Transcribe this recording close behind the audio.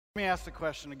Let me ask the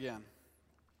question again.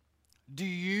 Do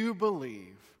you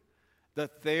believe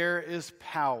that there is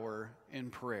power in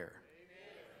prayer?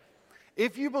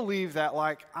 If you believe that,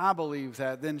 like I believe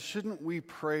that, then shouldn't we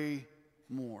pray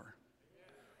more?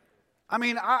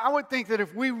 I would think that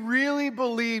if we really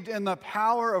believed in the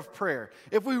power of prayer,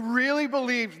 if we really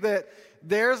believed that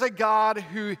there's a God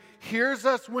who hears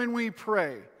us when we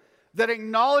pray, that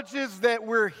acknowledges that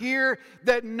we're here,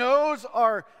 that knows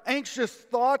our anxious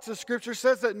thoughts, as Scripture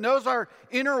says, that knows our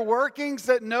inner workings,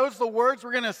 that knows the words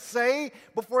we're going to say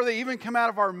before they even come out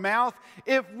of our mouth.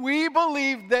 If we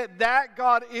believe that that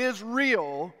God is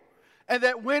real, and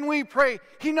that when we pray,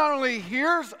 He not only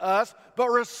hears us, but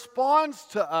responds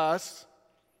to us,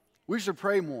 we should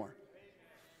pray more.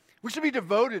 We should be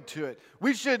devoted to it.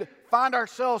 We should find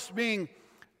ourselves being,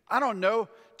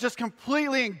 just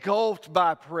completely engulfed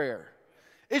by prayer.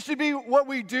 It should be what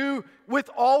we do with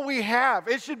all we have.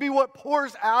 It should be what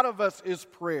pours out of us is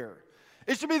prayer.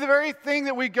 It should be the very thing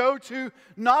that we go to,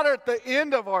 not at the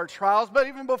end of our trials, but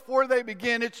even before they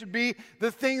begin. It should be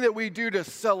the thing that we do to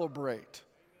celebrate.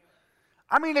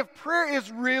 If prayer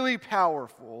is really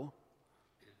powerful,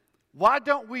 why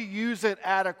don't we use it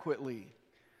adequately?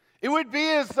 It would be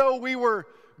as though we were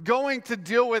going to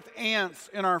deal with ants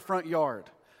in our front yard.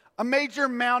 A major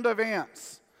mound of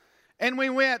ants. And we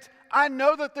went, I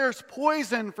know that there's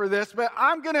poison for this, but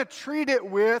I'm going to treat it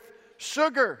with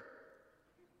sugar.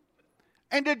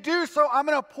 And to do so, I'm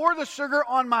going to pour the sugar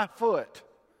on my foot.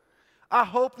 I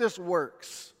hope this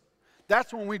works.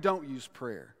 That's when we don't use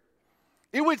prayer.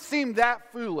 It would seem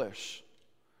that foolish.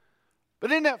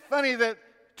 But isn't it funny that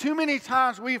too many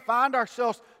times we find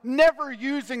ourselves never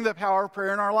using the power of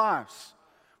prayer in our lives?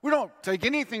 We don't take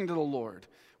anything to the Lord.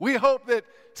 We hope that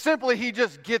simply He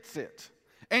just gets it.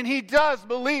 And He does,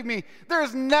 believe me,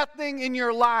 there's nothing in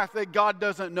your life that God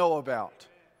doesn't know about.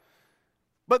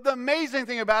 But the amazing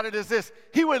thing about it is this: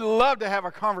 He would love to have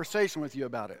a conversation with you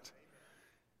about it.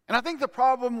 And I think the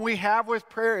problem we have with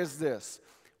prayer is this: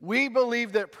 we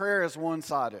believe that prayer is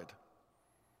one-sided.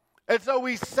 And so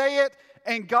we say it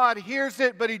and God hears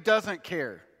it, but He doesn't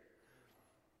care.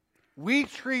 We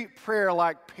treat prayer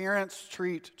like parents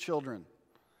treat children.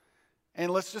 And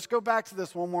let's just go back to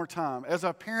this one more time. As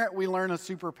a parent, we learn a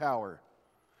superpower.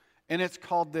 And it's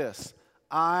called this: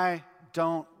 I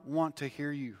don't want to hear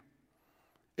you.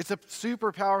 It's a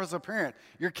superpower as a parent.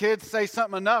 Your kids say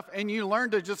something enough and you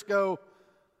learn to just go,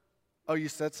 oh, you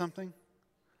said something?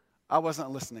 I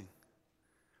wasn't listening.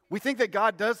 We think that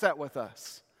God does that with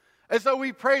us. And so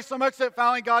we pray so much that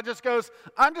finally God just goes,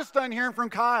 I'm just done hearing from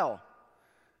Kyle.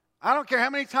 I don't care how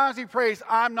many times he prays,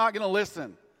 I'm not going to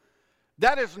listen.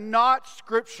 That is not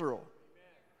scriptural.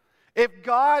 If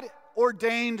God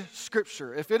ordained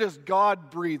Scripture, if it is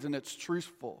God-breathed and it's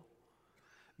truthful,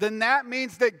 then that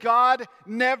means that God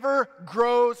never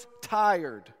grows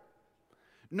tired.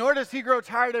 Nor does He grow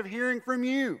tired of hearing from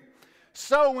you.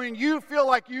 So when you feel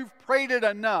like you've prayed it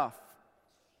enough,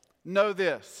 know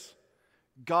this: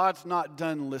 God's not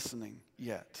done listening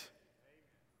yet.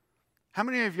 How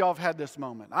many of y'all have had this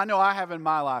moment? I know I have in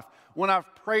my life when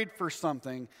I've prayed for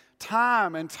something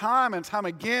time and time and time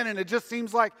again, and it just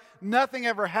seems like nothing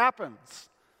ever happens.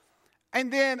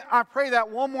 And then I pray that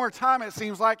one more time, it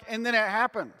seems like, and then it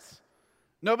happens.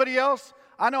 Nobody else?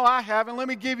 I know I have, and let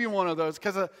me give you one of those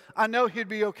because I know he'd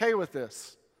be okay with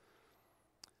this.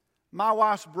 My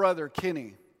wife's brother,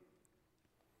 Kenny,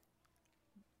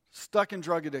 stuck in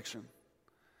drug addiction.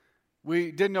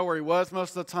 We didn't know where he was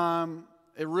most of the time.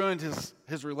 It ruined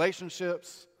his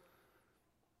relationships.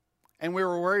 And we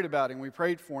were worried about him. We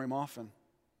prayed for him often.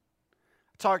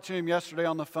 I talked to him yesterday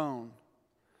on the phone.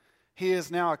 He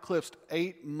is now eclipsed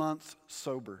 8 months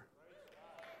sober.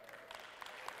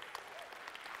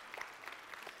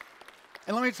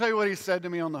 And let me tell you what he said to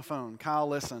me on the phone. Kyle,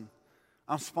 listen,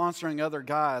 I'm sponsoring other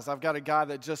guys. I've got a guy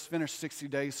that just finished 60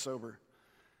 days sober.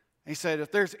 He said,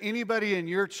 if there's anybody in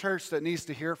your church that needs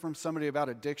to hear from somebody about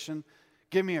addiction,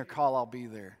 give me a call, I'll be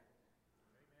there.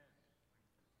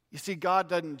 You see, God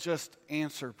doesn't just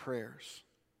answer prayers.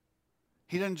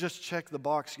 He doesn't just check the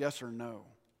box yes or no.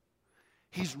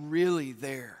 He's really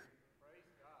there.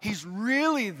 He's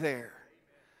really there.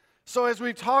 So as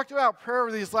we've talked about prayer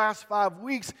over these last 5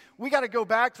 weeks, we got to go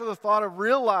back to the thought of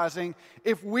realizing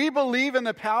if we believe in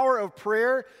the power of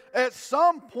prayer, at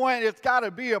some point it's got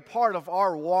to be a part of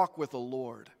our walk with the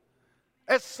Lord.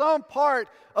 At some part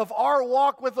of our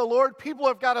walk with the Lord, people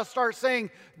have got to start saying,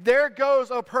 there goes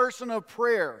a person of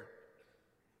prayer.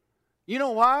 You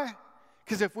know why?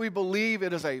 Because if we believe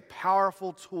it is a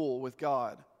powerful tool with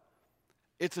God,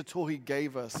 it's a tool He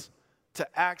gave us to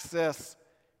access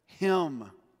Him.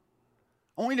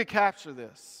 I want you to capture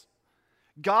this.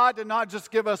 God did not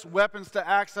just give us weapons to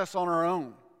access on our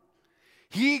own.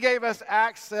 He gave us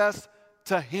access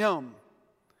to Him.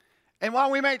 And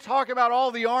while we may talk about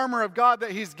all the armor of God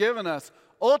that He's given us,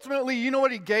 ultimately, you know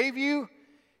what He gave you?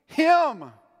 Him.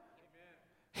 Amen.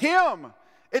 Him.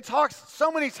 It talks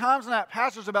so many times in that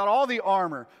passage about all the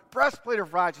armor: breastplate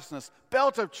of righteousness,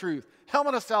 belt of truth,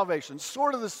 helmet of salvation,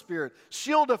 sword of the Spirit,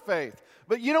 shield of faith.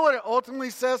 But you know what it ultimately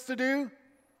says to do?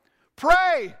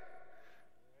 Pray.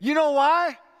 You know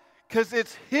why? Because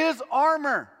it's His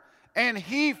armor, and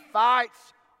He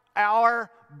fights our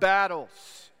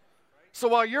battles. So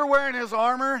while you're wearing His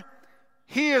armor,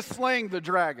 He is slaying the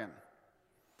dragon.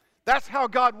 That's how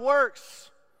God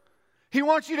works. He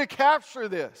wants you to capture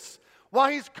this. While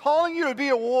He's calling you to be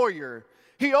a warrior,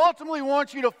 He ultimately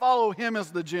wants you to follow Him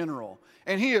as the general,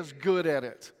 and He is good at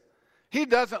it. He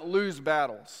doesn't lose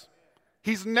battles.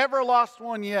 He's never lost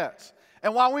one yet.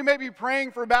 And while we may be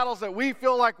praying for battles that we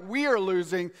feel like we are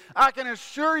losing, I can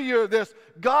assure you of this: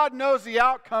 God knows the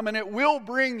outcome, and it will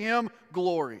bring Him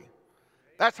glory.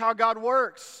 That's how God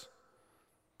works.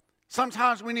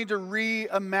 Sometimes we need to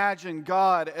reimagine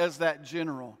God as that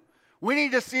general. We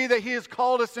need to see that He has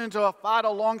called us into a fight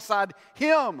alongside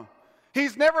Him.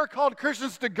 He's never called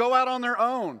Christians to go out on their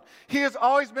own. He has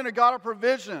always been a God of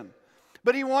provision.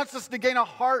 But He wants us to gain a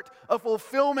heart of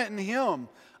fulfillment in Him.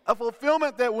 A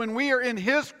fulfillment that when we are in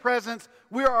His presence,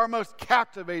 we are our most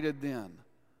captivated then.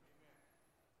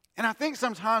 And I think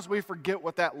sometimes we forget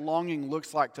what that longing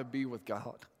looks like to be with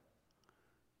God.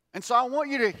 And so I want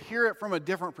you to hear it from a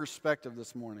different perspective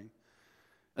this morning.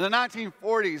 In the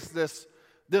 1940s,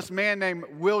 this man named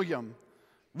William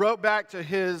wrote back to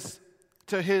his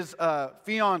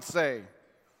fiancée.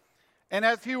 And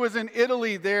as he was in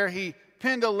Italy there, he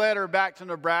penned a letter back to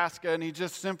Nebraska, and he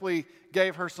just simply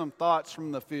gave her some thoughts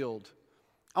from the field.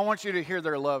 I want you to hear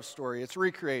their love story. It's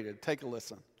recreated. Take a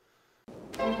listen.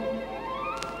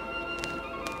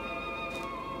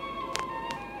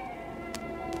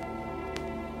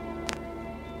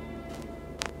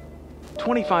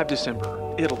 25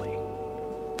 December, Italy.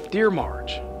 Dear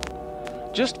Marge,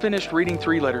 just finished reading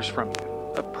 3 letters from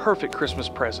you. A perfect Christmas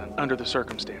present under the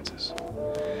circumstances.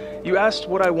 You asked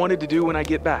what I wanted to do when I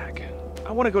get back.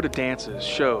 I want to go to dances,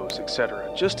 shows,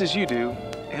 etc., just as you do,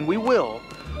 and we will,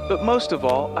 but most of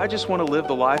all, I just want to live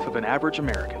the life of an average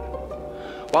American.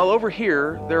 While over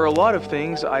here, there are a lot of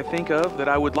things I think of that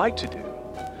I would like to do.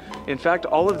 In fact,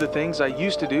 all of the things I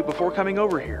used to do before coming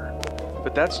over here,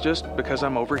 but that's just because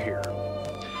I'm over here.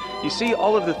 You see,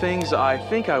 all of the things I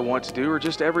think I want to do are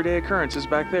just everyday occurrences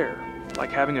back there,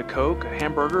 like having a Coke, a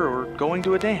hamburger, or going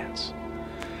to a dance.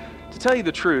 To tell you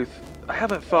the truth, I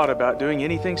haven't thought about doing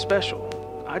anything special.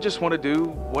 I just want to do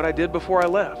what I did before I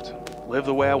left, live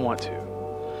the way I want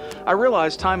to. I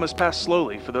realize time must pass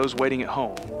slowly for those waiting at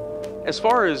home. As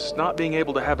far as not being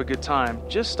able to have a good time,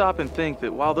 just stop and think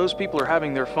that while those people are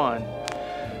having their fun,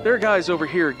 there are guys over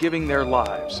here giving their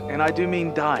lives, and I do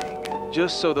mean dying,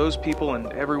 just so those people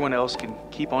and everyone else can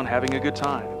keep on having a good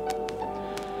time.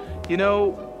 You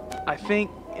know, I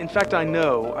think, in fact I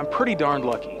know, I'm pretty darned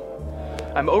lucky.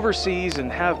 I'm overseas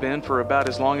and have been for about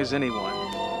as long as anyone,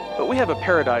 but we have a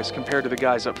paradise compared to the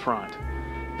guys up front.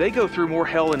 They go through more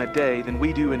hell in a day than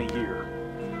we do in a year.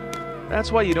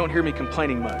 That's why you don't hear me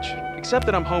complaining much, except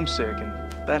that I'm homesick,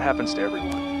 and that happens to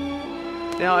everyone.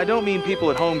 Now, I don't mean people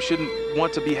at home shouldn't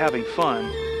want to be having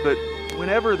fun, but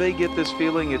whenever they get this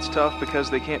feeling it's tough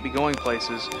because they can't be going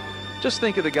places, just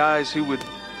think of the guys who would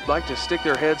like to stick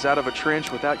their heads out of a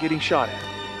trench without getting shot at.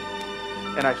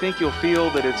 And I think you'll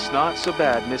feel that it's not so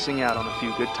bad missing out on a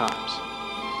few good times.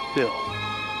 Bill.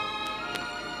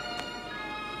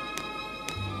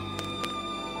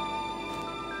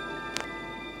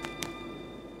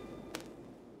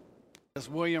 As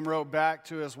William wrote back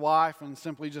to his wife and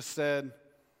simply just said,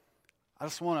 I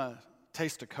just want to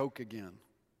taste a Coke again.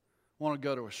 I want to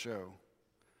go to a show.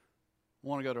 I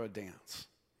want to go to a dance.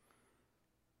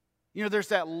 You know, there's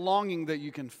that longing that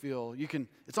you can feel.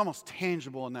 It's almost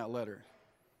tangible in that letter.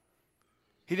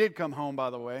 He did come home, by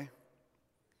the way.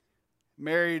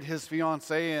 Married his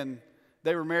fiancée, and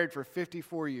they were married for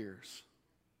 54 years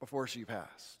before she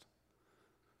passed.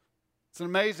 It's an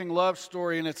amazing love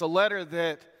story, and it's a letter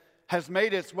that has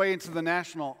made its way into the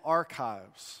National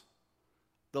Archives,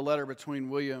 the letter between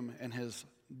William and his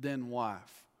then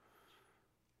wife.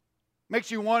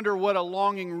 Makes you wonder what a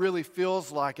longing really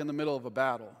feels like in the middle of a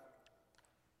battle.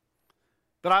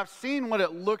 But I've seen what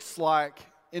it looks like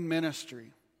in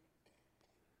ministry.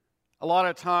 A lot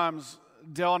of times,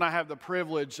 Dell and I have the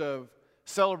privilege of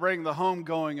celebrating the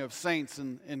homegoing of saints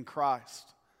in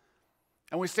Christ.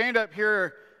 And we stand up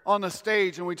here on the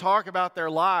stage and we talk about their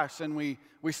lives and we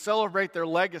celebrate their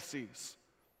legacies.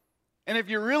 And if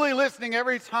you're really listening,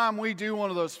 every time we do one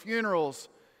of those funerals,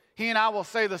 he and I will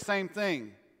say the same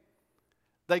thing.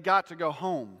 They got to go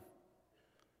home.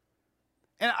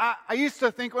 And I used to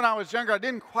think when I was younger, I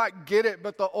didn't quite get it,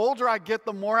 but the older I get,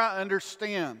 the more I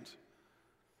understand.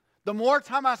 The more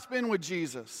time I spend with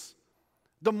Jesus,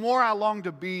 the more I long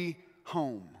to be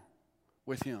home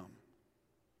with him.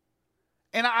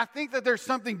 And I think that there's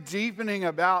something deepening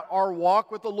about our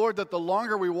walk with the Lord, that the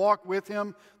longer we walk with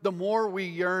him, the more we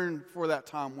yearn for that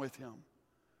time with him.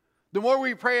 The more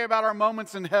we pray about our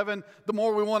moments in heaven, the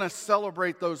more we want to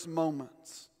celebrate those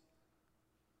moments.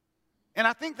 And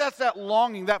I think that's that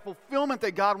longing, that fulfillment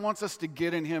that God wants us to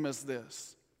get in him is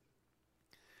this.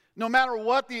 No matter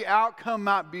what the outcome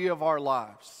might be of our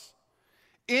lives,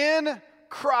 in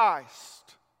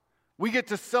Christ, we get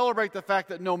to celebrate the fact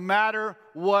that no matter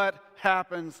what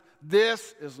happens,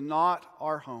 this is not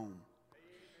our home.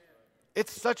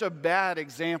 It's such a bad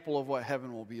example of what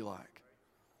heaven will be like.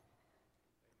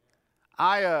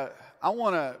 I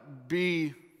want to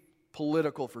be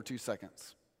political for 2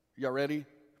 seconds. Y'all ready?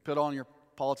 Put on your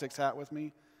politics hat with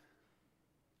me.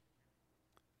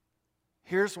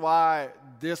 Here's why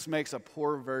this makes a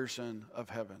poor version of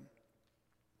heaven.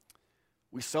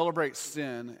 We celebrate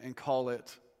sin and call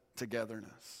it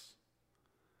togetherness.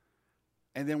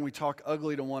 And then we talk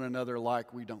ugly to one another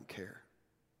like we don't care.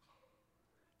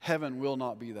 Heaven will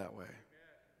not be that way.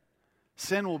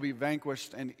 Sin will be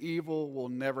vanquished and evil will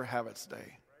never have its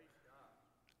day.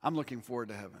 I'm looking forward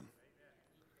to heaven.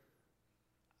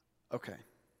 Okay.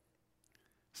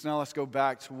 So now let's go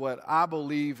back to what I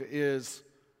believe is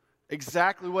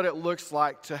exactly what it looks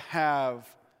like to have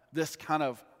this kind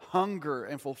of hunger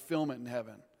and fulfillment in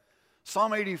heaven.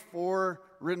 Psalm 84,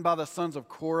 written by the sons of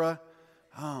Korah,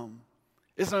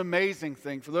 it's an amazing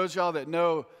thing. For those of y'all that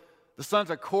know, the sons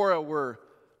of Korah were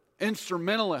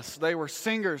instrumentalists. They were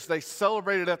singers. They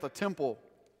celebrated at the temple.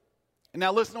 And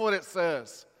now listen to what it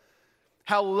says.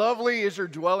 How lovely is your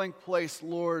dwelling place,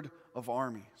 Lord of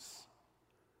armies.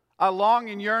 I long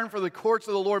and yearn for the courts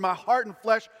of the Lord. My heart and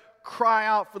flesh cry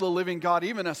out for the living God.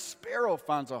 Even a sparrow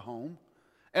finds a home,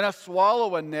 and a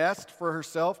swallow a nest for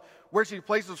herself, where she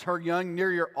places her young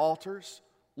near your altars,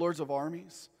 lords of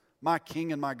armies, my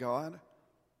King and my God.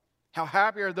 How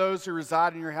happy are those who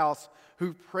reside in your house,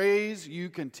 who praise you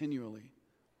continually.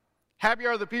 Happy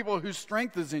are the people whose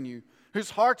strength is in you, whose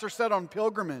hearts are set on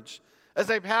pilgrimage. As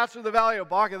they pass through the valley of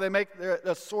Baca, they make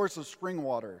a source of spring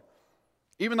water.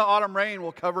 Even the autumn rain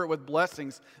will cover it with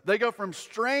blessings. They go from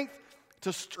strength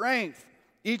to strength.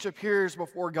 Each appears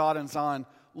before God in Zion.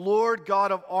 Lord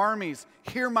God of armies,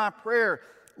 hear my prayer.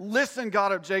 Listen,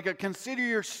 God of Jacob, consider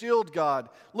your shield, God.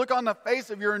 Look on the face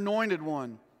of your anointed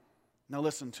one. Now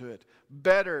listen to it.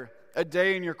 Better a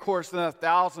day in your courts than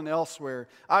 1,000 elsewhere.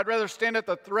 I'd rather stand at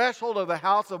the threshold of the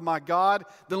house of my God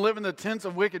than live in the tents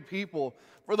of wicked people.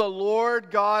 For the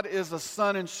Lord God is a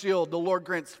sun and shield. The Lord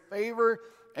grants favor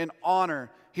and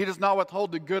honor. He does not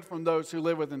withhold the good from those who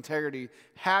live with integrity.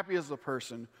 Happy is the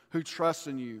person who trusts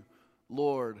in you,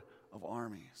 Lord of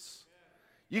armies.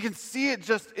 You can see it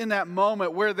just in that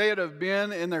moment where they would have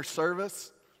been in their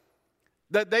service.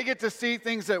 That they get to see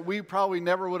things that we probably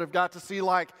never would have got to see,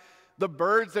 like the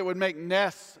birds that would make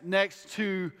nests next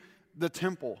to the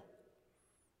temple.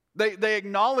 They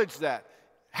acknowledge that.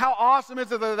 How awesome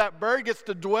is it that that bird gets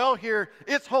to dwell here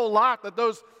its whole life, that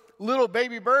those little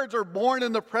baby birds are born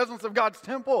in the presence of God's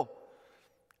temple.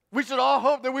 We should all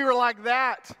hope that we were like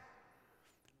that.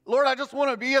 Lord, I just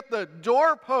want to be at the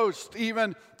doorpost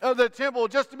even of the temple,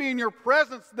 just to be in your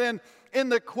presence than in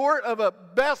the court of a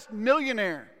best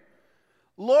millionaire.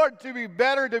 Lord, to be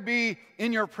better to be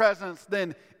in your presence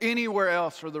than anywhere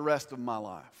else for the rest of my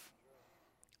life.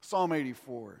 Psalm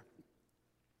 84.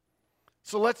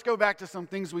 So let's go back to some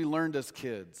things we learned as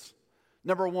kids.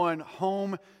 Number one,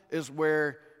 home is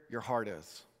where your heart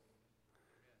is.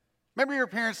 Remember your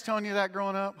parents telling you that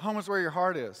growing up? Home is where your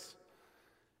heart is.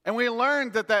 And we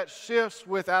learned that shifts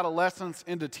with adolescence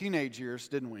into teenage years,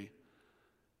 didn't we?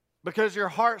 Because your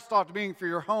heart stopped being for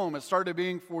your home. It started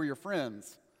being for your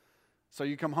friends. So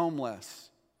you come home less.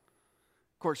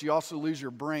 Of course, you also lose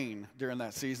your brain during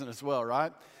that season as well,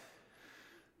 right?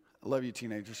 I love you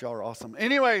teenagers. Y'all are awesome.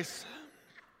 Anyways,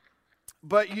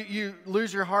 but you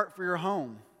lose your heart for your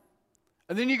home.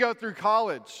 And then you go through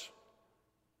college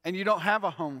and you don't have a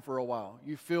home for a while.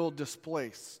 You feel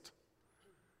displaced.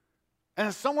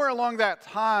 And somewhere along that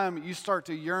time, you start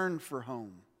to yearn for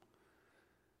home.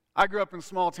 I grew up in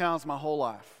small towns my whole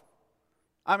life.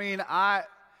 I mean,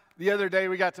 the other day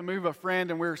we got to move a friend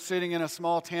and we were sitting in a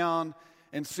small town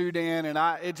in Sudan, and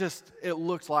it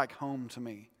looked like home to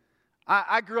me.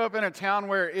 I grew up in a town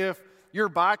where if your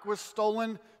bike was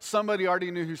stolen, somebody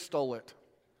already knew who stole it,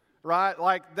 right?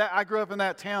 Like that. I grew up in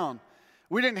that town.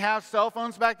 We didn't have cell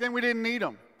phones back then. We didn't need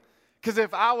them. Because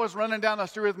if I was running down the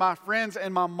street with my friends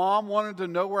and my mom wanted to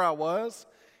know where I was,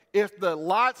 if the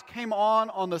lights came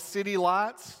on the city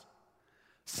lights,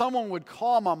 someone would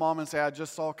call my mom and say, I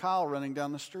just saw Kyle running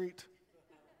down the street.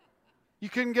 You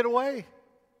couldn't get away.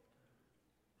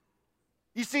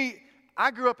 You see,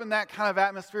 I grew up in that kind of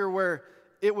atmosphere where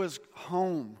it was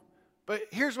home. But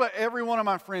here's what every one of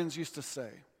my friends used to say.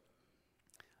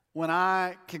 When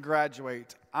I can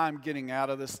graduate, I'm getting out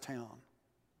of this town.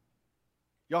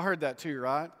 Y'all heard that too,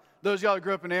 right? Those of y'all who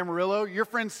grew up in Amarillo, your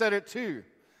friends said it too.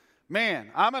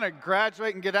 Man, I'm going to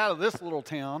graduate and get out of this little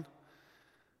town.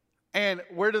 And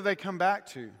where do they come back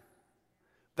to?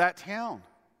 That town.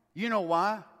 You know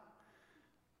why?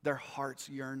 Their hearts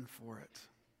yearn for it.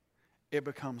 It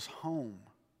becomes home.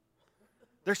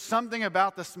 There's something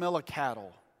about the smell of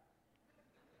cattle.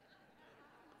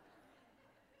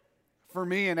 For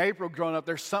me and April growing up,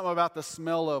 there's something about the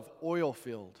smell of oil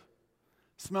field.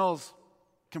 Smells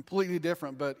completely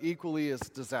different, but equally as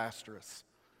disastrous.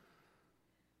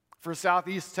 For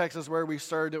Southeast Texas, where we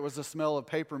served, it was the smell of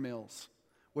paper mills,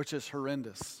 which is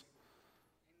horrendous.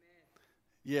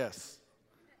 Amen. Yes.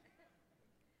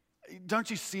 Don't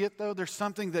you see it, though? There's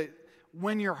something that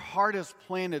when your heart is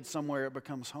planted somewhere, it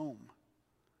becomes home.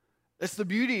 It's the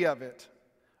beauty of it.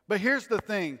 But here's the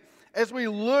thing. As we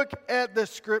look at the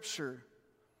Scripture,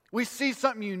 we see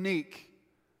something unique.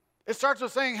 It starts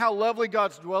with saying how lovely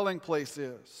God's dwelling place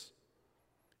is.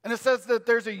 And it says that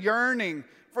there's a yearning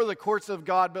for the courts of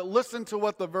God. But listen to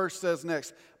what the verse says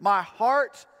next. My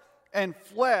heart and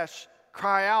flesh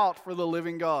cry out for the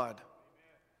living God.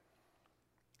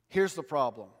 Here's the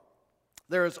problem.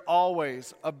 There is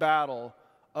always a battle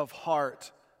of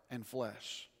heart and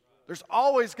flesh. There's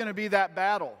always going to be that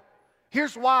battle.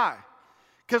 Here's why.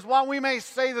 Because while we may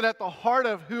say that at the heart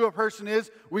of who a person is,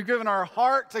 we've given our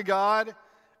heart to God,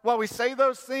 while we say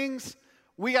those things,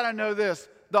 we got to know this.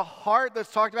 The heart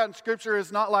that's talked about in Scripture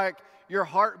is not like your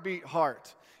heartbeat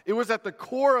heart. It was at the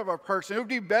core of a person. It would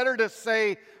be better to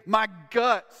say, my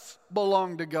guts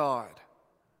belong to God.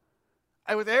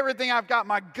 And with everything I've got,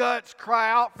 my guts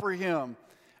cry out for Him.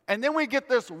 And then we get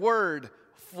this word,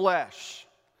 flesh.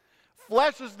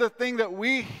 Flesh is the thing that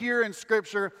we hear in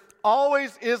Scripture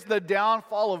always is the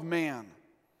downfall of man.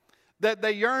 That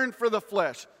they yearn for the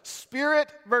flesh.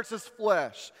 Spirit versus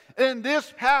flesh. In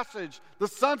this passage, the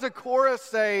sons of Korah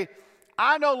say,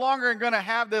 I no longer am going to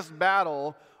have this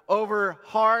battle over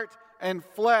heart and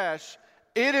flesh.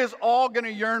 It is all going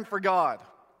to yearn for God.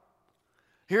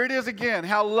 Here it is again.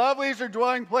 How lovely is your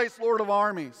dwelling place, Lord of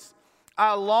armies.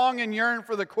 I long and yearn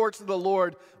for the courts of the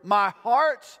Lord. My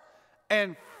heart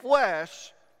and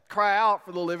flesh cry out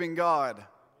for the living God. Amen.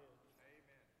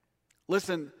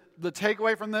 Listen, the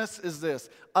takeaway from this is this.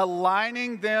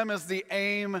 Aligning them is the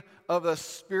aim of a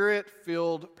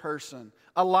Spirit-filled person.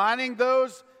 Aligning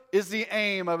those is the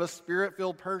aim of a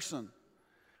Spirit-filled person.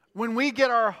 When we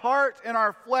get our heart and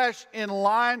our flesh in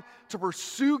line to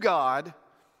pursue God,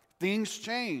 things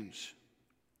change.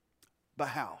 But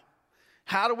how?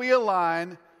 How do we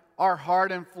align our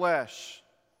heart and flesh?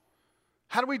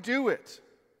 How do we do it?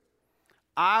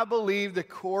 I believe the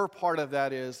core part of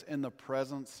that is in the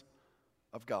presence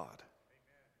of God.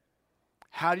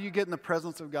 How do you get in the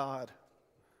presence of God?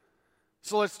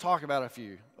 So let's talk about a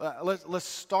few. Let's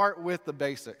start with the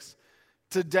basics.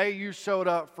 Today you showed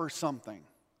up for something.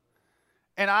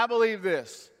 And I believe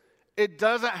this. It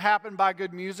doesn't happen by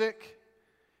good music.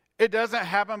 It doesn't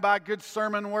happen by good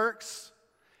sermon works.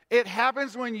 It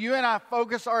happens when you and I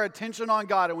focus our attention on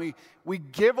God and we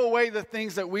give away the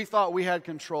things that we thought we had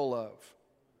control of.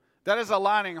 That is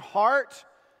aligning heart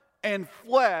and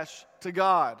flesh to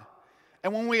God.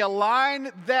 And when we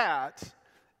align that,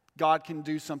 God can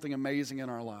do something amazing in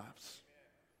our lives.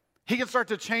 He can start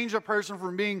to change a person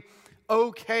from being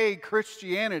okay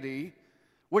Christianity,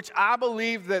 which I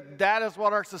believe that is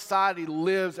what our society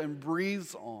lives and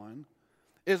breathes on,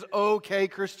 is okay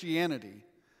Christianity.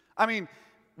 I mean,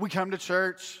 we come to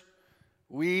church,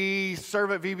 we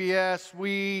serve at VBS,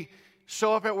 we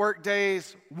show up at work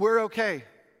days, we're okay.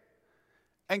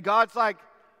 And God's like,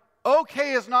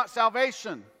 okay is not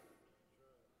salvation.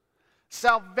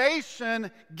 Salvation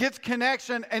gets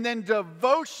connection, and then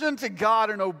devotion to God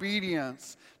and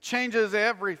obedience changes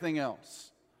everything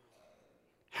else.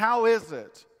 How is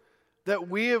it that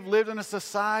we have lived in a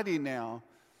society now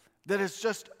that is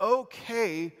just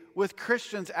okay with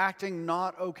Christians acting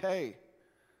not okay?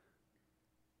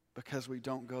 Because we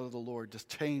don't go to the Lord to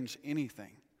change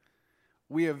anything.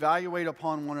 We evaluate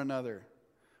upon one another.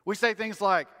 We say things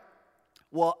like,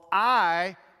 well,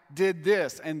 I did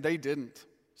this and they didn't.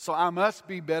 So I must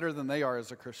be better than they are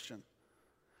as a Christian.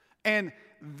 And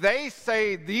they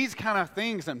say these kind of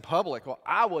things in public. Well,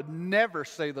 I would never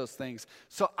say those things.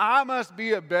 So I must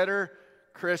be a better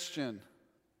Christian.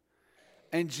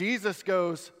 And Jesus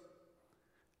goes,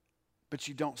 but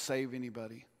you don't save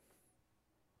anybody.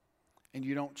 And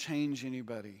you don't change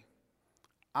anybody.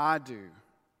 I do.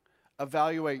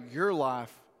 Evaluate your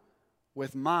life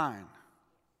with mine.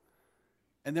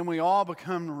 And then we all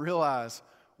become to realize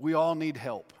we all need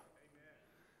help.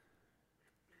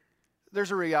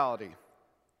 There's a reality.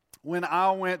 When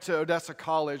I went to Odessa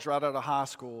College right out of high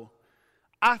school,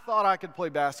 I thought I could play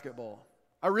basketball.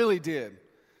 I really did.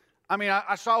 I mean,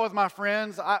 I shot with my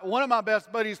friends. One of my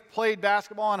best buddies played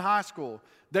basketball in high school.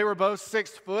 They were both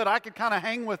 6 foot. I could kind of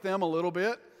hang with them a little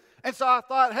bit. And so I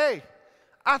thought, hey,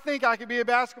 I think I could be a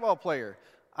basketball player.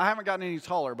 I haven't gotten any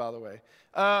taller, by the way.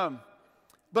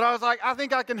 But I was like, I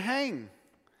think I can hang.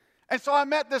 And so I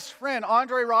met this friend,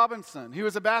 Andre Robinson. He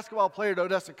was a basketball player at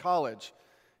Odessa College.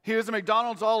 He was a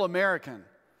McDonald's All-American.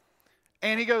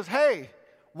 And he goes, hey,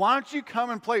 why don't you come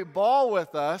and play ball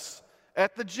with us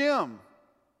at the gym?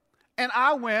 And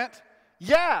I went,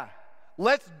 yeah,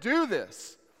 let's do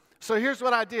this. So here's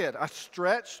what I did. I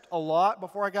stretched a lot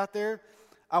before I got there.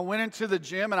 I went into the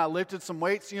gym and I lifted some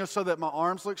weights, so that my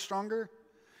arms looked stronger.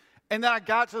 And then I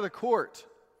got to the court.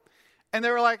 And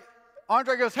they were like,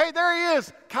 Andre goes, hey, there he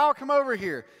is. Kyle, come over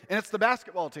here. And it's the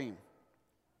basketball team.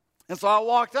 And so I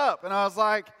walked up and I was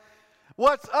like,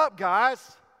 what's up,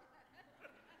 guys?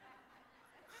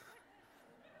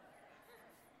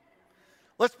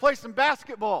 Let's play some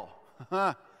basketball.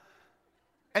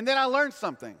 And then I learned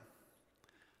something.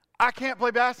 I can't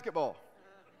play basketball.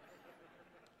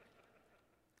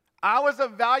 I was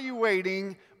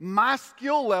evaluating my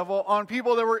skill level on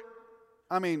people that were,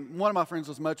 one of my friends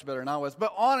was much better than I was,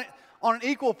 but on an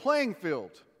equal playing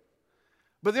field.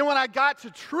 But then when I got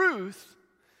to truth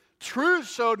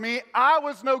showed me I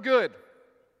was no good.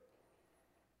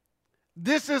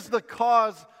 This is the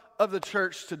cause of the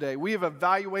church today. We have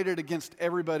evaluated against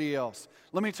everybody else.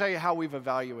 Let me tell you how we've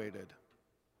evaluated.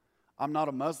 I'm not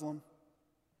a Muslim.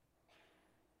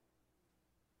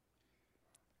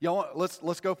 Y'all,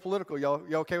 let's go political. Y'all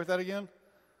okay with that again?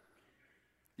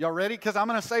 Y'all ready? Because I'm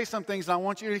going to say some things and I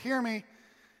want you to hear me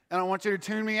and I want you to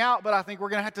tune me out, but I think we're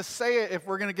going to have to say it if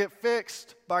we're going to get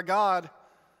fixed by God.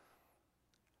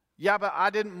 Yeah, but I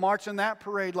didn't march in that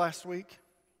parade last week.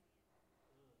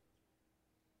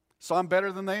 So I'm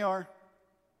better than they are.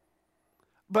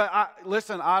 But I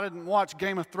didn't watch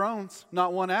Game of Thrones,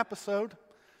 not one episode.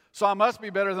 So I must be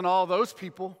better than all those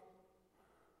people.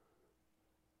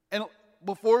 And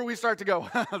before we start to go,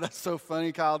 that's so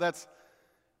funny, Kyle, that's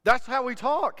how we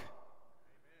talk.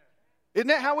 Isn't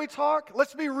that how we talk?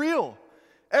 Let's be real.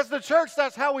 As the church,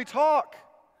 that's how we talk.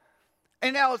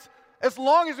 And now, as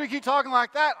long as we keep talking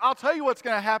like that, I'll tell you what's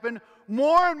going to happen.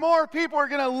 More and more people are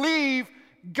going to leave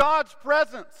God's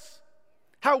presence.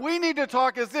 How we need to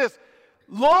talk is this: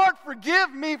 Lord,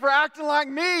 forgive me for acting like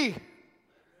me.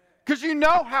 Because you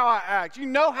know how I act. You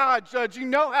know how I judge. You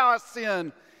know how I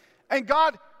sin. And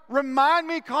God, remind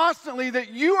me constantly that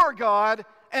you are God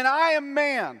and I am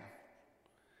man.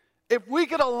 If we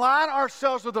could align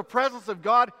ourselves with the presence of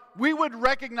God, we would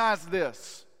recognize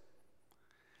this: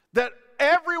 that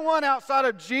everyone outside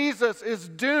of Jesus is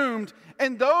doomed,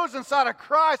 and those inside of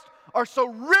Christ are so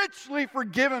richly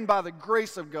forgiven by the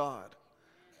grace of God.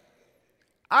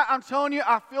 I'm telling you,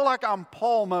 I feel like I'm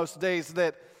Paul most days,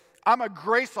 that I'm a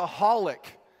graceaholic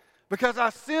because I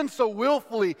sin so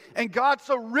willfully and God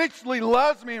so richly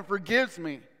loves me and forgives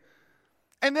me.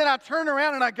 And then I turn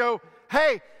around and I go,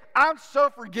 hey, I'm so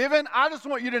forgiven. I just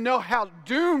want you to know how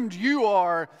doomed you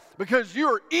are because you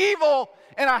are evil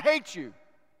and I hate you.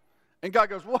 And God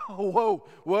goes, whoa.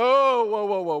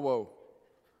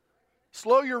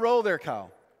 Slow your roll there,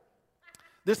 Kyle.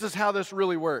 This is how this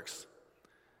really works.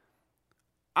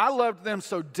 I loved them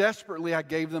so desperately, I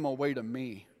gave them away to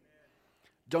me.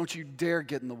 Don't you dare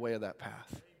get in the way of that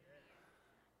path.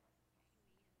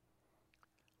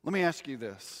 Let me ask you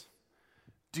this.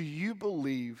 Do you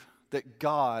believe that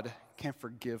God can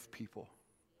forgive people?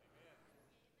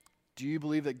 Do you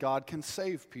believe that God can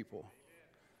save people?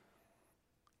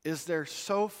 Is there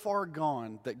so far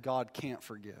gone that God can't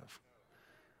forgive?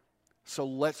 So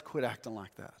let's quit acting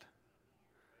like that.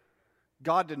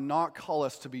 God did not call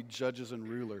us to be judges and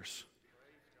rulers.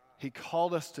 He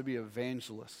called us to be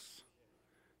evangelists,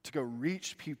 to go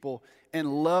reach people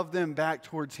and love them back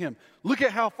towards Him. Look at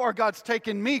how far God's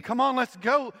taken me. Come on, let's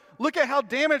go. Look at how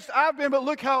damaged I've been, but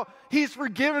look how He's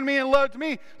forgiven me and loved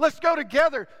me. Let's go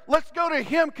together. Let's go to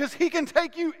Him because He can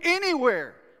take you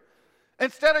anywhere.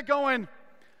 Instead of going,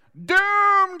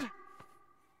 Doomed.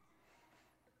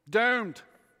 Doomed.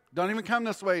 Don't even come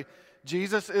this way.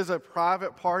 Jesus is a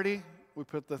private party. We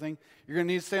put the thing. You're going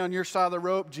to need to stay on your side of the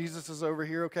rope. Jesus is over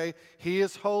here, okay? He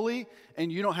is holy,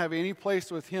 and you don't have any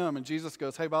place with him. And Jesus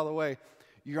goes, hey, by the way,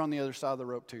 you're on the other side of the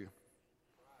rope too.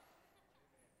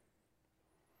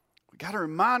 We got to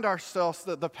remind ourselves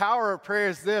that the power of prayer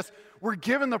is this. We're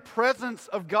given the presence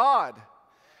of God.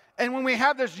 And when we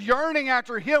have this yearning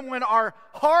after him, when our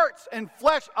hearts and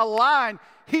flesh align,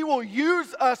 he will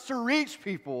use us to reach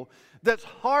people that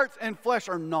hearts and flesh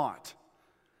are not.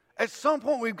 At some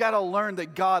point, we've got to learn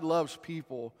that God loves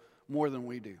people more than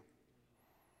we do.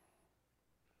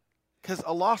 Because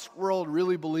a lost world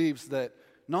really believes that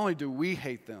not only do we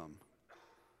hate them,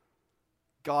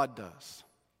 God does.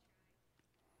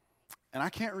 And I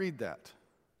can't read that.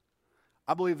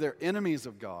 I believe they're enemies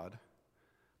of God,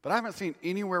 but I haven't seen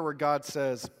anywhere where God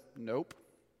says, nope.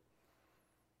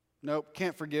 Nope,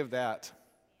 can't forgive that.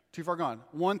 Too far gone.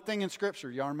 One thing in Scripture,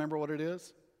 y'all remember what it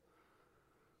is?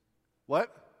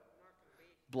 What?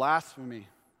 Blasphemy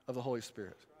of the Holy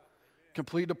Spirit.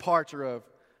 Complete departure of,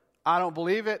 I don't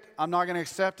believe it, I'm not going to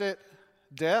accept it.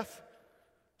 Death,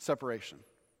 separation.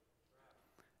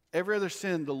 Every other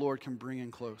sin the Lord can bring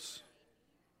in close.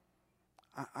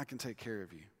 I can take care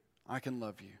of you. I can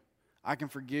love you. I can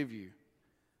forgive you.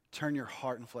 Turn your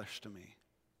heart and flesh to me.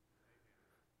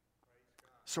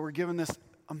 So we're given this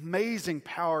amazing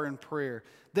power in prayer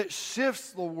that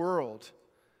shifts the world.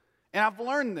 And I've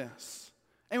learned this.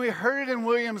 And we heard it in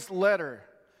William's letter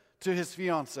to his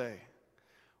fiancée.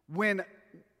 When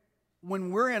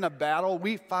we're in a battle,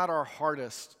 we fight our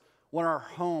hardest when our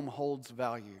home holds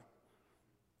value.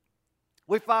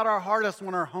 We fight our hardest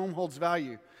when our home holds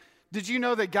value. Did you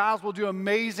know that guys will do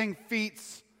amazing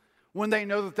feats when they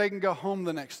know that they can go home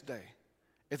the next day?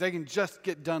 If they can just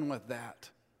get done with that.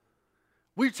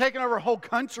 We've taken over whole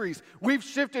countries. We've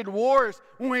shifted wars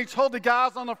when we told the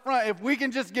guys on the front, if we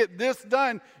can just get this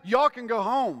done, y'all can go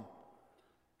home.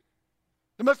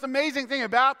 The most amazing thing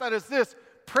about that is this.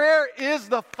 Prayer is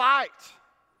the fight.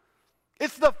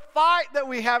 It's the fight that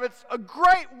we have. It's a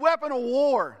great weapon of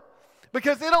war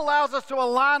because it allows us to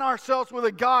align ourselves with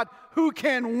a God who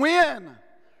can win.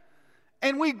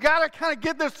 And we've got to kind of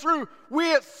get this through.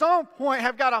 We at some point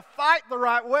have got to fight the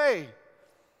right way.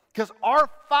 Because our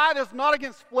fight is not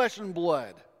against flesh and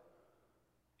blood.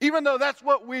 Even though that's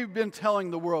what we've been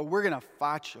telling the world, we're going to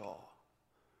fight y'all.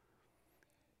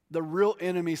 The real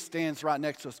enemy stands right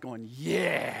next to us going,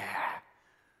 yeah.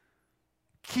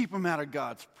 Keep them out of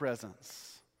God's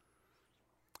presence.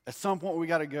 At some point we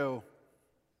got to go,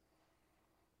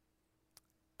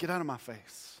 get out of my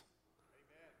face.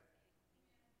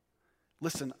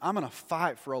 Listen, I'm going to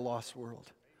fight for a lost world.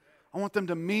 I want them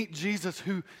to meet Jesus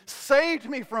who saved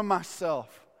me from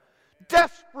myself,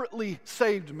 desperately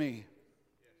saved me.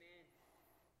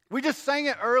 We just sang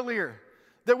it earlier,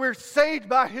 that we're saved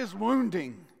by his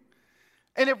wounding.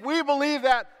 And if we believe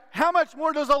that, how much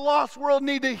more does a lost world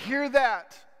need to hear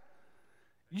that?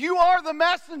 You are the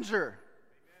messenger.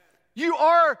 You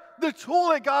are the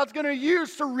tool that God's going to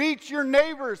use to reach your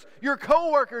neighbors, your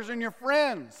coworkers, and your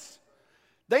friends.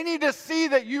 They need to see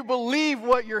that you believe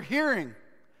what you're hearing.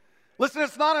 Listen,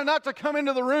 it's not enough to come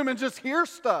into the room and just hear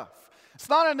stuff. It's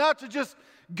not enough to just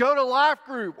go to life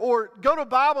group or go to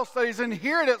Bible studies and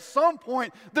hear it. At some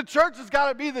point, the church has got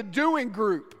to be the doing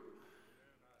group.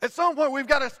 At some point, we've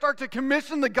got to start to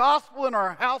commission the gospel in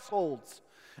our households.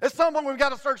 At some point, we've got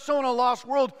to start showing a lost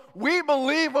world we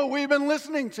believe what we've been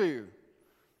listening to.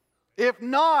 If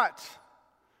not,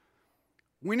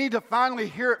 we need to finally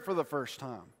hear it for the first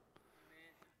time.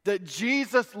 That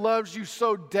Jesus loves you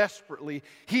so desperately,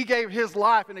 he gave his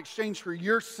life in exchange for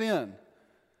your sin.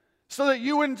 So that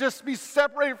you wouldn't just be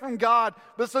separated from God,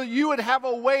 but so that you would have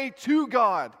a way to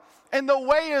God. And the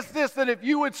way is this, that if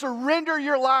you would surrender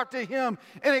your life to him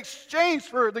in exchange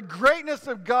for the greatness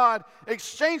of God,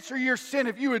 exchange for your sin,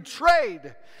 if you would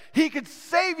trade, he could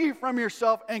save you from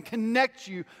yourself and connect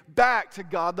you back to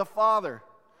God the Father.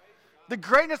 The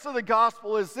greatness of the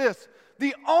gospel is this.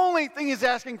 The only thing he's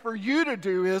asking for you to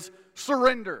do is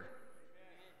surrender.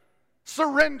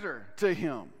 Surrender to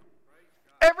him.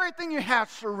 Everything you have,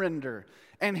 surrender.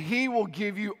 And he will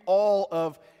give you all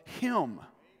of him.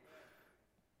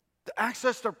 The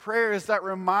access to prayer is that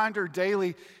reminder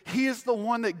daily. He is the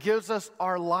one that gives us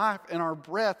our life and our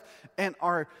breath and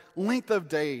our length of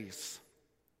days.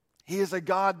 He is a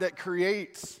God that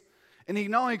creates. And he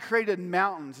not only created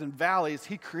mountains and valleys,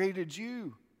 he created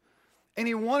you. And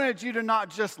he wanted you to not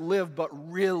just live, but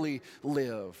really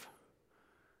live.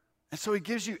 And so he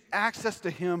gives you access to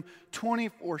him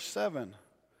 24/7.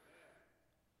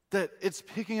 That it's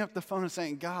picking up the phone and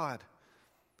saying, God,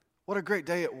 What a great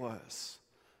day it was.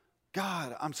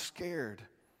 God, I'm scared.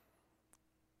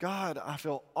 God, I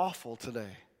feel awful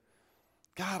today.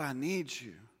 God, I need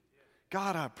you.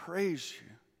 God, I praise you.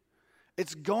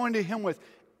 It's going to him with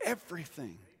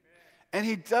everything. And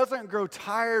he doesn't grow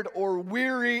tired or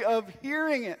weary of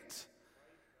hearing it.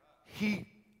 He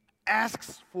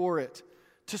asks for it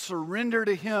to surrender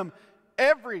to him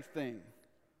everything.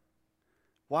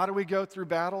 Why do we go through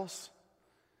battles?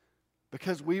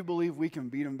 Because we believe we can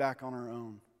beat them back on our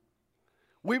own.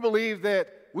 We believe that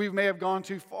we may have gone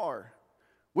too far.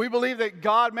 We believe that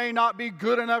God may not be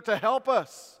good enough to help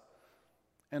us.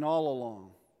 And all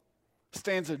along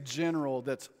stands a general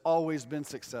that's always been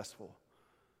successful,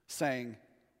 saying,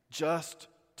 just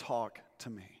talk to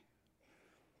me.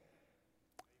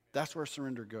 That's where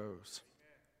surrender goes.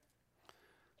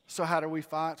 So how do we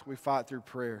fight? We fight through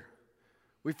prayer.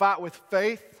 We fight with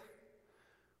faith.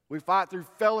 We fight through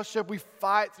fellowship. We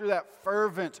fight through that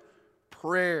fervent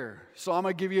prayer. So I'm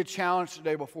going to give you a challenge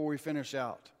today before we finish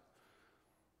out.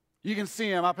 You can see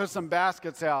them. I put some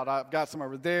baskets out. I've got some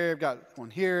over there. I've got one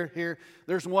here.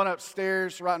 There's one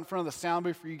upstairs right in front of the sound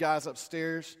booth for you guys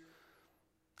upstairs.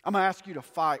 I'm going to ask you to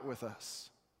fight with us.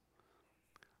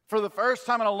 For the first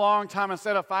time in a long time,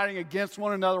 instead of fighting against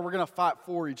one another, we're going to fight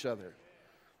for each other.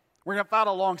 We're going to fight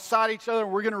alongside each other.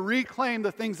 And we're going to reclaim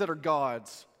the things that are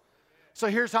God's. So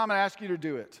here's how I'm going to ask you to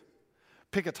do it.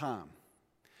 Pick a time.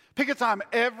 Pick a time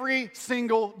every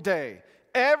single day.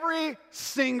 Every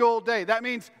single day. That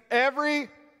means every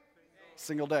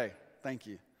single day. Thank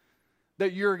you.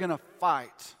 That you're going to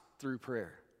fight through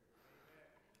prayer.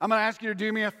 I'm going to ask you to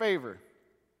do me a favor.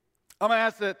 I'm going to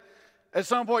ask that at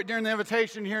some point during the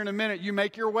invitation here in a minute, you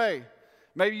make your way.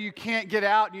 Maybe you can't get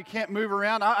out and you can't move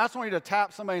around. I just want you to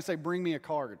tap somebody and say, bring me a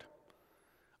card.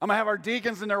 I'm going to have our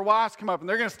deacons and their wives come up, and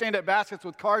they're going to stand at baskets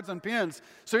with cards and pens,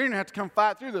 so you don't have to come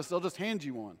fight through this. They'll just hand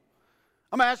you one.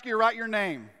 I'm going to ask you to write your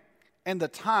name and the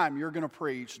time you're going to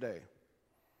pray each day.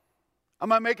 I'm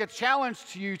going to make a challenge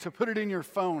to you to put it in your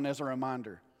phone as a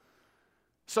reminder.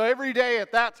 So every day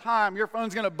at that time, your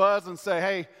phone's going to buzz and say,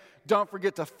 hey, don't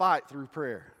forget to fight through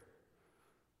prayer.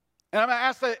 And I'm going to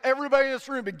ask that everybody in this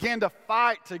room begin to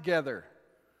fight together.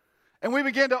 And we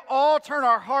begin to all turn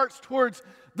our hearts towards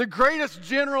the greatest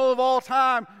general of all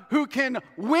time who can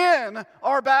win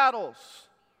our battles.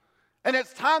 And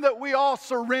it's time that we all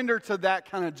surrender to that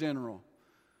kind of general.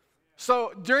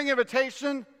 So during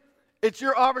invitation, it's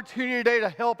your opportunity today to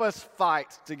help us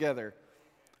fight together.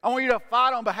 I want you to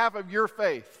fight on behalf of your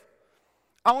faith.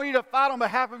 I want you to fight on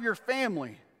behalf of your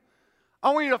family. I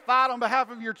want you to fight on behalf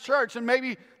of your church. And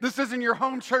maybe this isn't your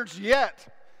home church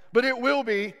yet, but it will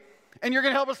be. And you're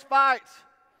going to help us fight.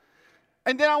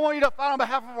 And then I want you to fight on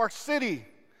behalf of our city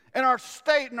and our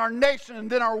state and our nation and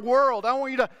then our world. I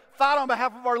want you to fight on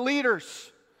behalf of our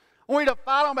leaders. I want you to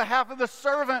fight on behalf of the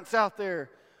servants out there.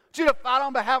 I want you to fight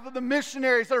on behalf of the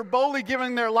missionaries that are boldly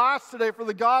giving their lives today for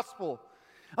the gospel.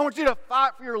 I want you to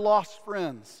fight for your lost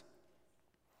friends,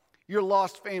 your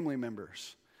lost family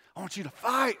members. I want you to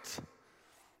fight.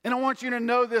 And I want you to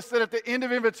know this, that at the end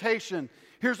of invitation,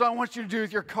 here's what I want you to do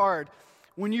with your card.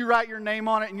 When you write your name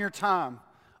on it in your time,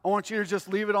 I want you to just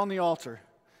leave it on the altar.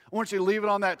 I want you to leave it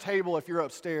on that table if you're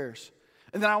upstairs.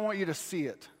 And then I want you to see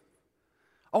it.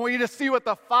 I want you to see what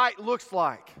the fight looks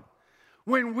like.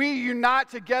 When we unite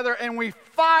together and we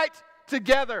fight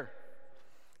together.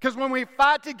 Because when we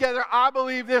fight together, I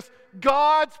believe this,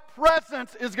 God's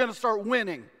presence is going to start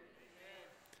winning.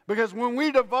 Because when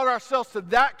we devote ourselves to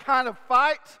that kind of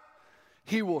fight,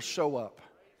 He will show up.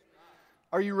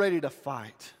 Are you ready to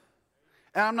fight?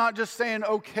 And I'm not just saying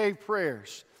okay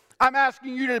prayers. I'm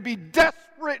asking you to be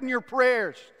desperate in your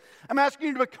prayers. I'm asking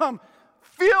you to become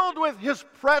filled with His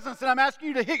presence. And I'm asking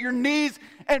you to hit your knees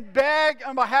and beg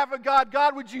on behalf of God.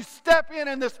 God, would you step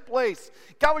in this place?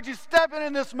 God, would you step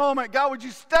in this moment? God, would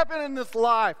you step in this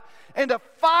life? And to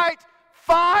fight.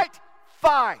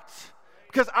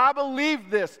 Because I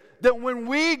believe this, that when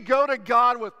we go to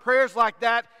God with prayers like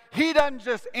that, He doesn't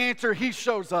just answer, He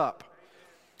shows up.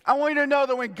 I want you to know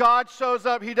that when God shows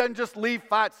up, He doesn't just leave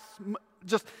fights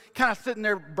just kind of sitting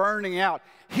there burning out.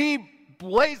 He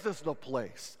blazes the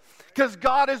place. Because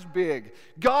God is big,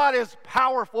 God is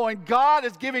powerful, and God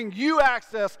is giving you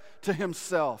access to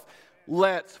Himself.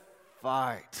 Let's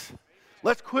fight.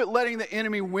 Let's quit letting the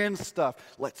enemy win stuff.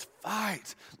 Let's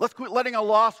fight. Let's quit letting a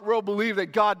lost world believe that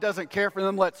God doesn't care for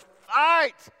them. Let's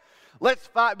fight. Let's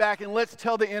fight back and let's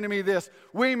tell the enemy this.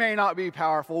 We may not be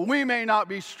powerful. We may not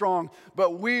be strong,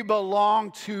 but we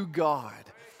belong to God.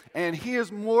 And He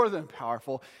is more than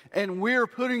powerful. And we're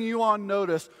putting you on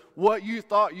notice. What you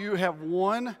thought you have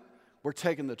won, we're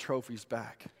taking the trophies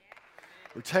back.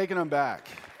 We're taking them back.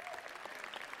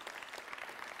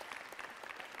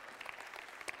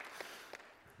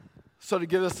 So to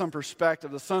give us some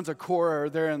perspective, the sons of Korah are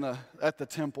there at the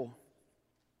temple.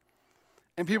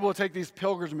 And people would take these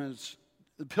pilgrimages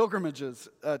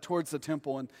towards the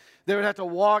temple. And they would have to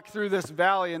walk through this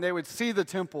valley and they would see the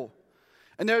temple.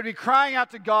 And they would be crying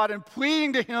out to God and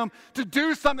pleading to Him to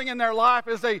do something in their life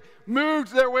as they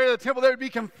moved their way to the temple. They would be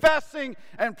confessing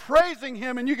and praising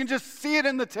Him. And you can just see it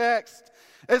in the text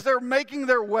as they're making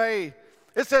their way.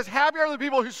 It says, happy are the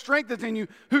people whose strength is in you,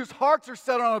 whose hearts are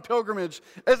set on a pilgrimage.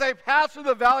 As they pass through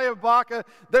the valley of Baca,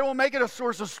 they will make it a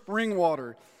source of spring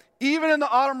water. Even in the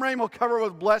autumn rain will cover it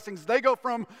with blessings. They go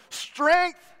from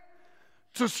strength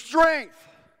to strength.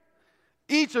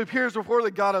 Each appears before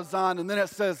the God of Zion. And then it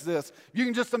says this. You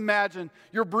can just imagine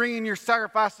you're bringing your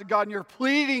sacrifice to God and you're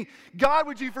pleading, God,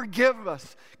 would you forgive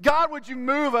us? God, would you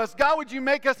move us? God, would you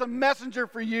make us a messenger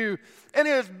for you? And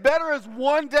it is better as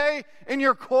one day in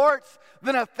your courts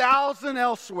than 1,000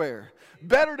 elsewhere.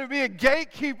 Better to be a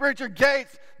gatekeeper at your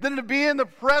gates than to be in the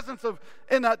presence of,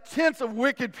 in the tents of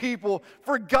wicked people.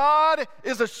 For God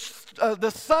is the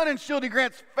sun and shield. He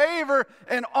grants favor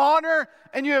and honor,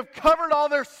 and you have covered all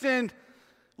their sin.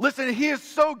 Listen, He is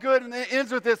so good, and it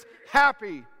ends with this,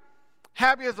 happy.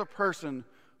 Happy as a person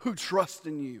who trusts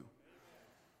in you.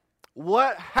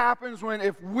 What happens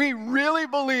if we really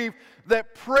believe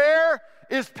that prayer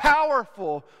is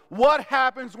powerful? What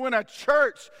happens when a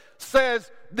church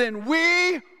says, then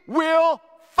we will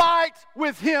fight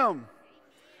with Him?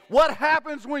 What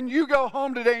happens when you go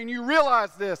home today and you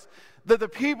realize this, that the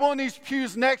people in these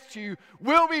pews next to you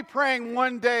will be praying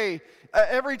one day,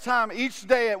 every time, each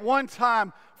day at one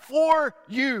time for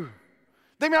you.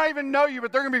 They may not even know you,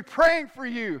 but they're going to be praying for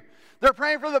you. They're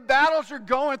praying for the battles you're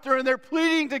going through, and they're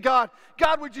pleading to God.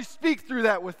 God, would you speak through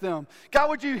that with them? God,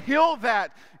 would you heal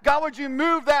that? God, would you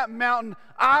move that mountain?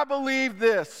 I believe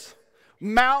this.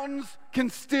 Mountains can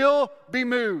still be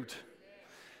moved.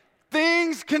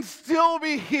 Things can still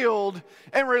be healed,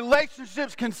 and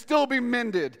relationships can still be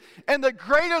mended. And the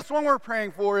greatest one we're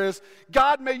praying for is,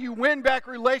 God, may you win back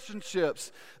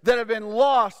relationships that have been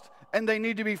lost, and they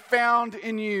need to be found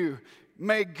in you.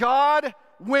 May God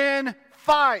win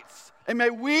fights. And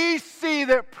may we see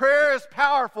that prayer is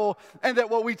powerful and that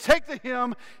what we take to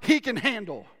Him, He can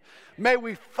handle. May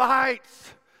we fight,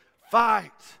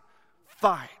 fight,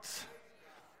 fight.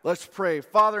 Let's pray.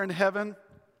 Father in heaven,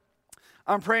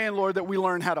 I'm praying, Lord, that we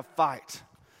learn how to fight.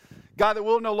 God, that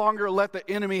we'll no longer let the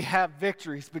enemy have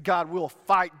victories, but God, we'll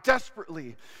fight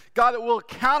desperately. God, that we'll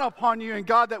count upon you, and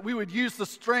God, that we would use the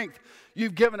strength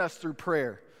you've given us through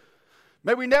prayer.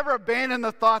 May we never abandon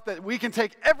the thought that we can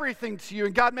take everything to you.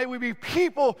 And God, may we be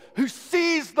people who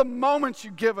seize the moments you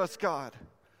give us, God.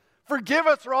 Forgive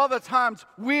us for all the times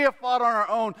we have fought on our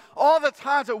own. All the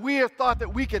times that we have thought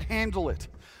that we could handle it.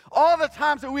 All the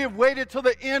times that we have waited till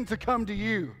the end to come to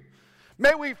you.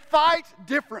 May we fight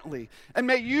differently. And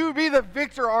may you be the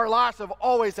victor our lives have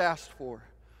always asked for.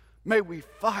 May we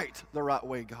fight the right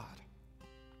way, God.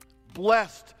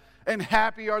 Blessed and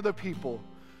happy are the people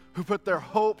who put their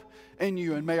hope in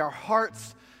you, and may our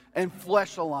hearts and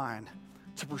flesh align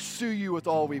to pursue you with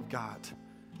all we've got.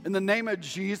 In the name of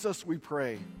Jesus, we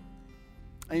pray.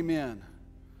 Amen.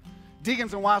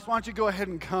 Deacons and wives, why don't you go ahead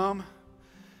and come.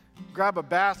 Grab a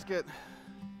basket.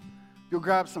 You'll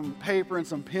grab some paper and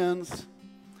some pens.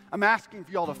 I'm asking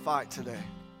for y'all to fight today.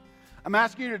 I'm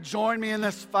asking you to join me in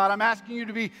this fight. I'm asking you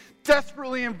to be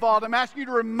desperately involved. I'm asking you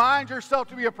to remind yourself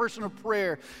to be a person of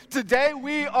prayer. Today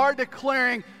we are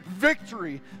declaring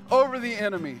victory over the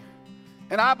enemy.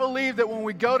 And I believe that when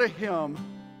we go to Him,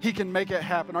 He can make it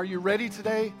happen. Are you ready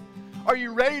today? Are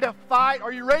you ready to fight?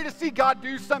 Are you ready to see God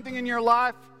do something in your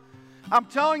life? I'm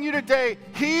telling you today,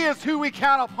 He is who we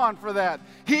count upon for that.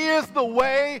 He is the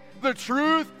way, the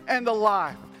truth, and the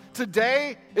life.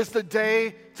 Today is the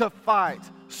day to fight.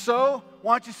 So,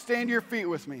 why don't you stand to your feet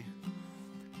with me?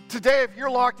 Today, if you're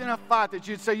locked in a fight, that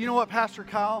you'd say, you know what, Pastor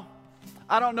Kyle?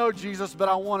 I don't know Jesus, but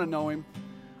I want to know Him.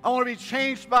 I want to be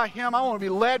changed by Him. I want to be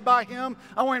led by Him.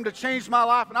 I want Him to change my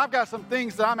life. And I've got some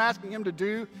things that I'm asking Him to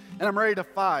do, and I'm ready to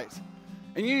fight.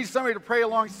 And you need somebody to pray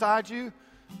alongside you.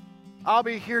 I'll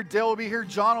be here. Dale will be here.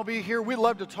 John will be here. We'd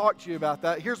love to talk to you about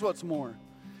that. Here's what's more.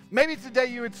 Maybe today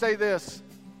you would say this: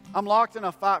 I'm locked in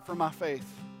a fight for my faith.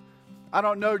 I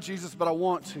don't know Jesus, but I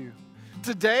want to.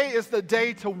 Today is the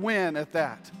day to win at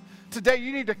that. Today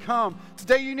you need to come.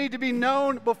 Today you need to be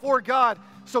known before God.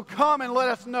 So come and let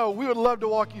us know. We would love to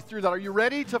walk you through that. Are you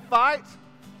ready to fight?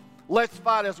 Let's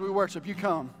fight as we worship. You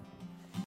come.